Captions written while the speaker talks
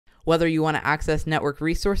Whether you want to access network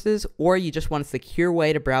resources or you just want a secure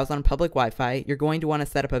way to browse on public Wi-Fi, you're going to want to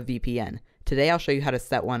set up a VPN. Today I'll show you how to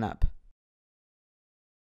set one up.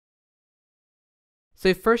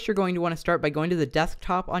 So first you're going to want to start by going to the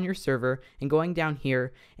desktop on your server and going down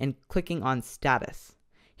here and clicking on status.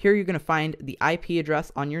 Here you're going to find the IP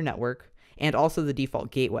address on your network and also the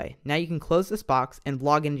default gateway. Now you can close this box and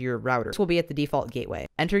log into your router. This will be at the default gateway.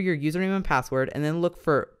 Enter your username and password and then look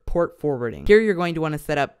for port forwarding. Here you're going to want to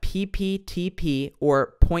set up PPTP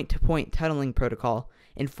or point-to-point tunneling protocol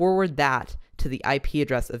and forward that to the IP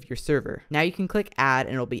address of your server. Now you can click add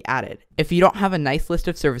and it'll be added. If you don't have a nice list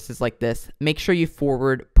of services like this, make sure you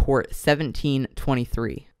forward port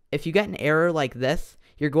 1723. If you get an error like this,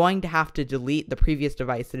 you're going to have to delete the previous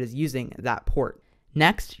device that is using that port.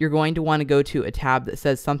 Next, you're going to want to go to a tab that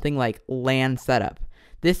says something like LAN setup.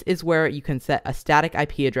 This is where you can set a static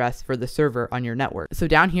IP address for the server on your network. So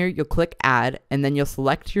down here, you'll click add and then you'll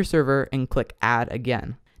select your server and click add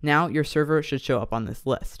again. Now your server should show up on this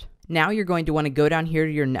list. Now you're going to want to go down here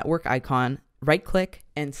to your network icon, right click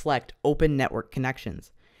and select open network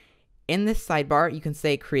connections. In this sidebar, you can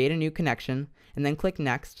say create a new connection and then click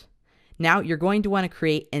next. Now you're going to want to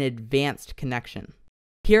create an advanced connection.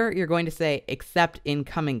 Here you're going to say accept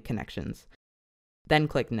incoming connections, then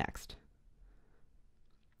click next.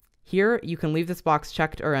 Here, you can leave this box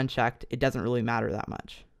checked or unchecked. It doesn't really matter that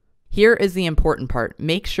much. Here is the important part.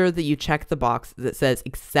 Make sure that you check the box that says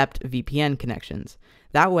accept VPN connections.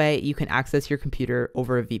 That way, you can access your computer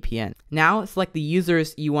over a VPN. Now, select the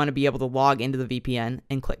users you want to be able to log into the VPN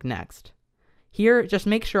and click next. Here, just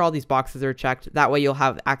make sure all these boxes are checked. That way, you'll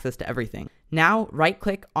have access to everything. Now,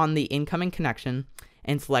 right-click on the incoming connection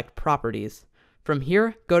and select Properties. From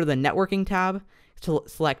here, go to the Networking tab, to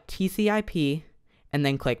select TCP, and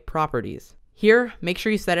then click Properties. Here, make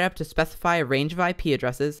sure you set it up to specify a range of IP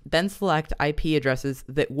addresses, then select IP addresses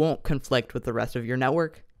that won't conflict with the rest of your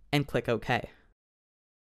network, and click OK.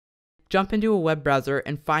 Jump into a web browser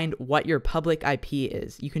and find what your public IP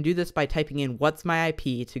is. You can do this by typing in "what's my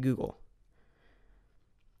IP" to Google.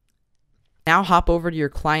 Now hop over to your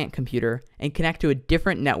client computer and connect to a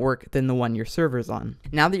different network than the one your server's on.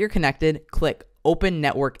 Now that you're connected, click Open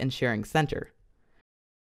Network and Sharing Center.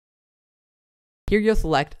 Here you'll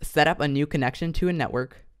select Set Up a New Connection to a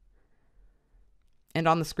Network, and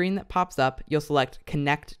on the screen that pops up, you'll select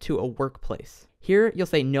Connect to a Workplace. Here you'll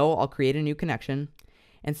say no, I'll create a new connection,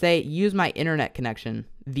 and say use my internet connection,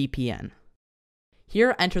 VPN.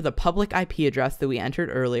 Here enter the public IP address that we entered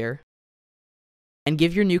earlier, and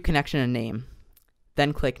give your new connection a name,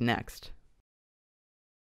 then click Next.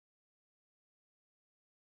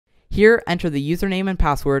 Here enter the username and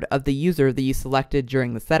password of the user that you selected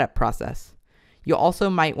during the setup process. You also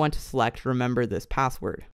might want to select Remember this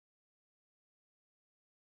password.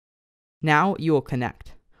 Now you will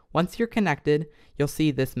connect. Once you're connected, you'll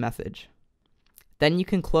see this message. Then you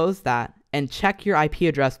can close that and check your IP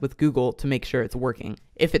address with Google to make sure it's working.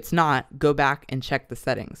 If it's not, go back and check the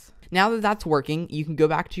settings. Now that that's working, you can go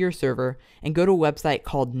back to your server and go to a website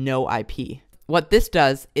called NoIP. What this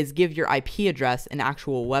does is give your IP address an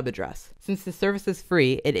actual web address. Since the service is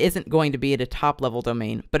free, it isn't going to be at a top-level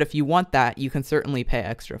domain, but if you want that, you can certainly pay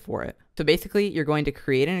extra for it. So basically, you're going to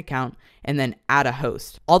create an account and then add a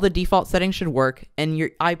host. All the default settings should work, and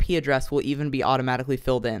your IP address will even be automatically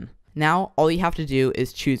filled in. Now, all you have to do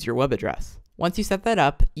is choose your web address. Once you set that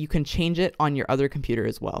up, you can change it on your other computer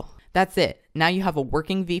as well. That's it. Now you have a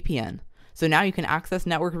working VPN. So now you can access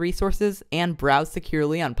network resources and browse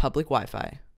securely on public Wi-Fi.